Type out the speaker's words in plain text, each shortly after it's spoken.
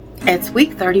It's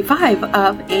week 35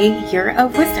 of A Year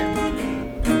of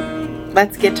Wisdom.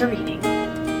 Let's get to reading.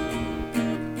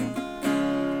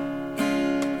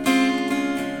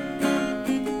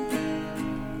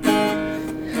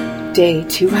 Day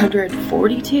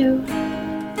 242.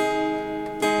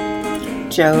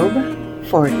 Job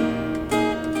 40.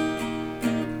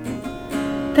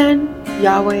 Then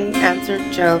Yahweh answered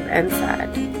Job and said,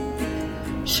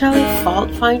 "Shall a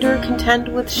fault finder contend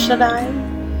with Shaddai?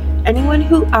 Anyone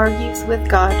who argues with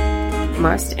God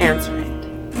must answer it."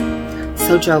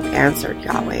 So Job answered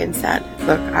Yahweh and said,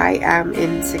 "Look, I am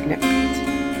insignificant.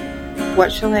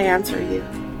 What shall I answer you?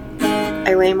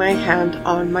 I lay my hand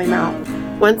on my mouth.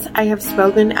 Once I have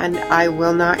spoken, and I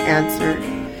will not answer,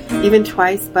 even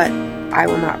twice, but I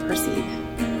will not proceed."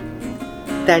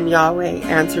 Then Yahweh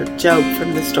answered Job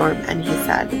from the storm, and he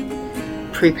said,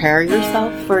 "Prepare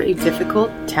yourself for a difficult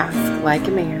task like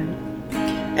a man,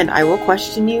 and I will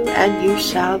question you, and you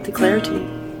shall declare to me.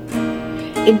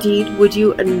 Indeed, would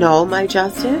you annul my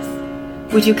justice?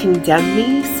 Would you condemn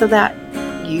me so that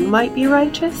you might be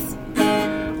righteous?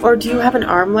 Or do you have an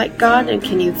arm like God, and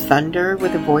can you thunder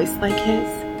with a voice like his?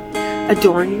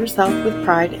 Adorn yourself with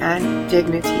pride and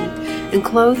dignity, and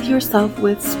clothe yourself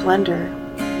with splendor.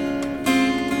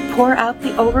 Pour out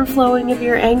the overflowing of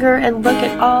your anger, and look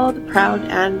at all the proud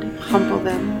and humble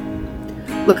them.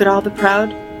 Look at all the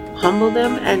proud, humble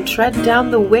them, and tread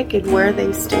down the wicked where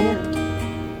they stand.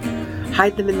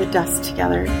 Hide them in the dust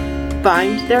together,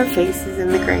 bind their faces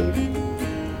in the grave,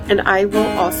 and I will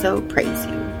also praise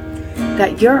you,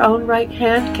 that your own right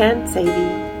hand can save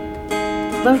you.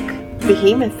 Look,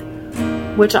 behemoth,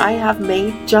 which I have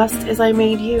made just as I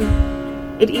made you.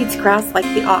 It eats grass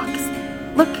like the ox.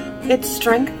 Look, its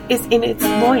strength is in its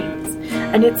loins,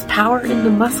 and its power in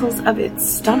the muscles of its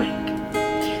stomach.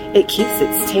 It keeps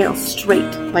its tail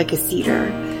straight like a cedar.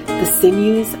 The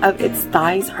sinews of its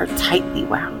thighs are tightly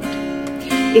wound.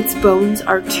 Its bones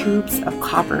are tubes of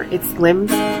copper, its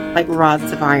limbs like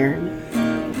rods of iron.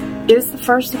 It is the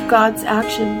first of God's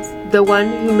actions. The one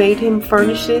who made him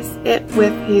furnishes it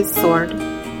with his sword.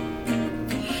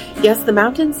 Yes, the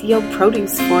mountains yield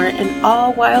produce for it, and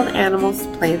all wild animals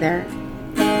play there.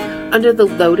 Under the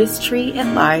lotus tree it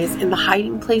lies, in the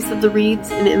hiding place of the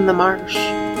reeds and in the marsh.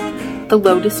 The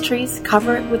lotus trees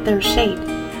cover it with their shade.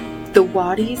 The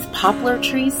wadi's poplar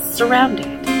trees surround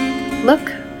it.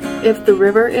 Look, if the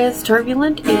river is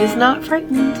turbulent, it is not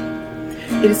frightened.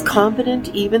 It is confident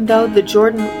even though the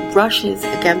Jordan rushes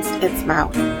against its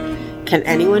mouth. Can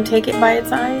anyone take it by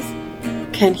its eyes?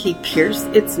 Can he pierce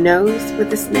its nose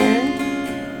with a snare?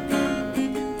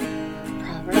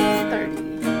 Proverbs 30.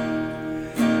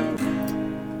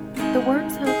 The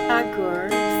words of Agur,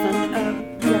 son of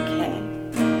Yakeh,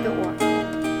 the oracle.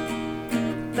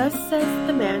 Thus says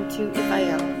the man to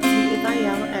Ithael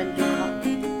and Ukal,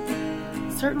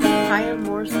 "Certainly I am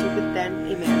more stupid than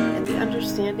a man, and the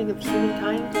understanding of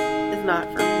humankind is not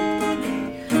for me.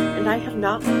 And I have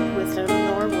not learned wisdom,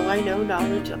 nor will I know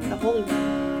knowledge of the Holy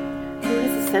One. Who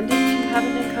has ascended to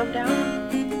heaven and come down?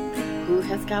 Who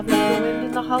has gathered the wind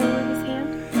in the hollow of his hand?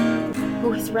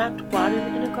 Who has wrapped water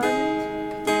in a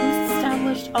garment? Who has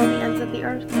established all the ends of the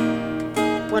earth?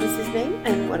 What is his name,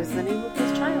 and what is the name of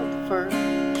his child? For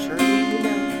surely you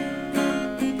know.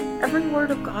 Every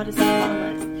word of God is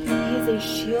flawless. He is a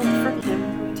shield from him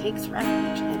who takes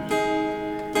refuge in him.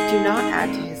 Do not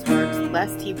add to his words,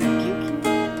 lest he rebuke you,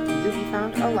 and you be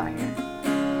found a liar.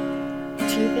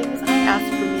 Two things I ask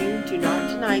from you, do not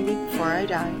deny me before I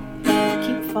die.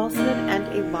 Keep falsehood and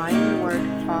a lying word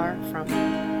far from me.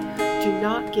 Do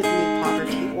not give me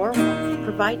poverty or wealth.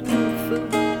 Provide me with food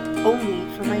only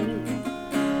for my need.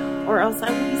 Or else I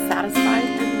will be satisfied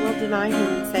and will deny him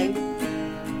and say,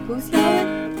 Who's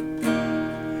Yahweh?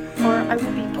 Or I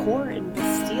will be poor and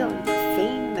will steal and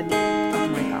profane the name of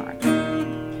my God.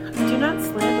 Do not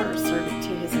slander a servant to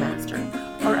his master,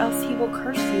 or else he will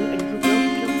curse you and you will be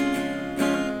guilty.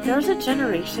 There is a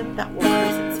generation that will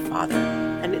curse its father,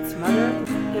 and its mother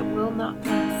it will not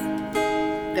bless.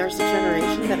 There is a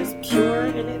generation that is pure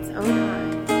in its own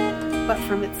eyes, but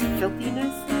from its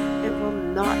filthiness it will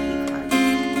not be cleansed.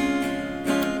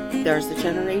 There is a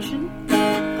generation,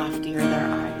 lofty are their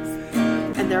eyes,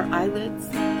 and their eyelids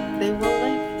they will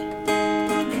lift.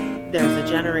 There is a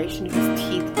generation whose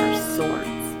teeth are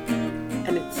swords,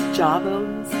 and its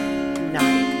jawbones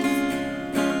knives,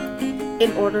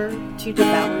 in order to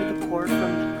devour the poor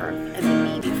from the earth and the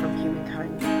needy from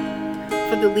humankind.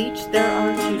 For the leech there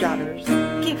are 2 daughters.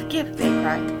 Give, give, they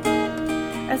cry.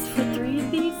 As for 3 of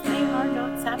these, they are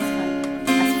not satisfied.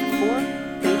 As for 4,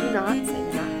 they do not say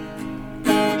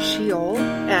enough. Sheol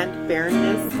and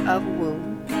barrenness of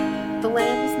womb. The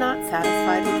land is not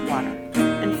satisfied with water.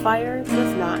 and fire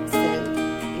does not say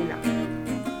enough.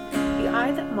 The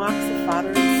eye that mocks a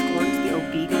father and scorns the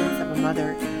obedience of a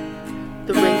mother,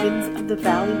 the ravens of the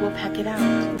valley will peck it out,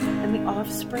 and the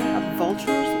offspring of vultures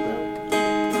will eat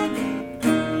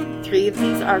it. 3 of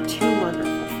these are too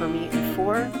wonderful for me, and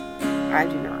 4, I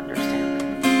do not understand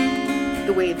them.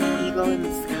 The way of the eagle in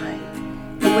the sky,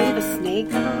 the way of a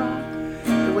snake on a rock,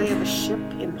 the way of a ship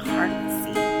in the heart of the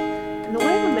sea, and the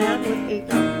way of a man with a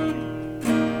young lady.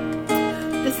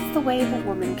 This is the way of a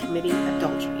woman committing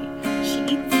adultery. She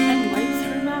eats and wipes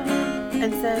her mouth,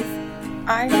 and says,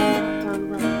 I have not done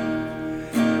wrong.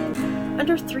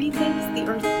 Under 3 things the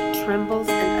earth trembles,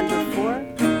 and under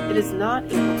 4 it is not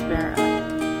able to bear up.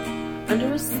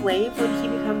 Under a slave when he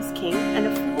becomes king, and a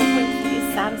fool when he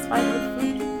is satisfied with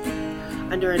food.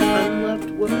 Under an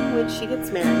unloved woman when she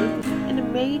gets married, and a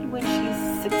maid when she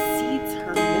succeeds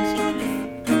her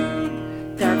mistress.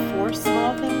 There are 4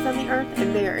 small things on the earth,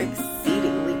 and they are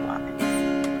exceedingly wise.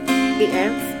 The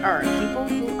ants are a people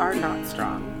who are not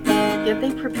strong, yet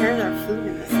they prepare their food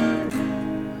in the summer.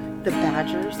 The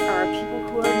badgers are a people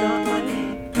who are not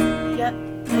mighty, yet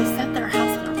they set their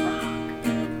house on a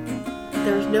rock.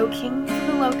 There is no king for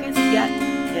the locust, yet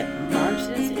it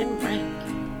marches in rank.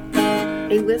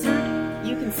 A lizard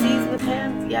you can seize with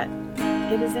hands, yet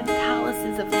it is in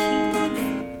palaces of kings.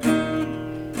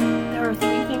 There are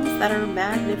 3 things that are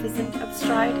magnificent of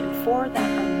stride, and 4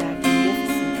 that are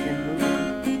magnificent in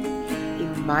moving.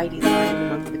 A mighty lion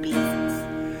among the beasts,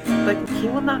 but he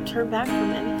will not turn back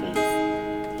from any face.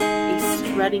 A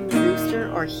strutting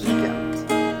rooster or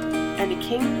he-goat, and a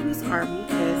king whose army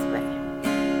is with him.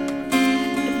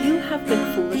 If you have been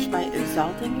foolish by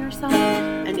exalting yourself,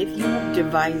 and if you have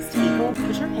devised evil,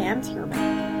 put your hand to your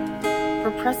mouth.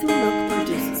 For pressing milk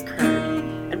produces curd,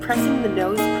 and pressing the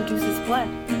nose produces blood,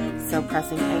 so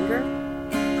pressing anger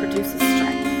produces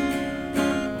strife.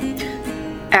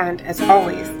 And as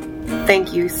always,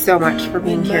 thank you so much for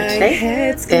being here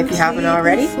today. If you haven't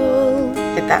already,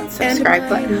 hit that subscribe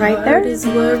button right there,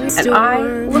 and I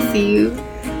will see you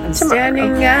tomorrow.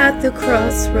 Standing at the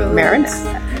crossroads,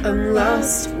 Maranatha. I'm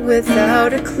lost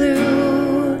without a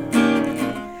clue.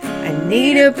 I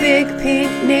need a big pink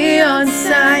neon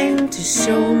sign to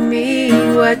show me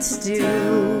what to do.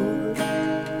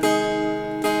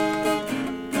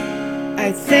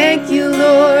 I thank you,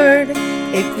 Lord.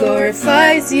 It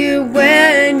glorifies you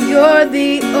when you're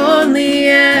the only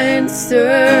answer.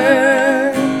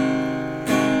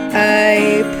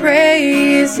 I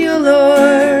praise you,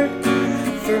 Lord,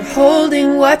 for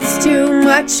holding what's too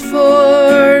much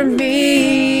for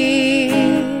me.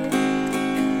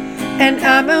 And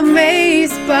I'm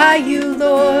amazed by you,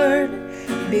 Lord,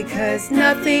 because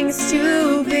nothing's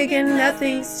too big and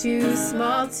nothing's too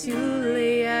small to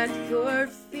lay at your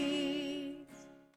feet.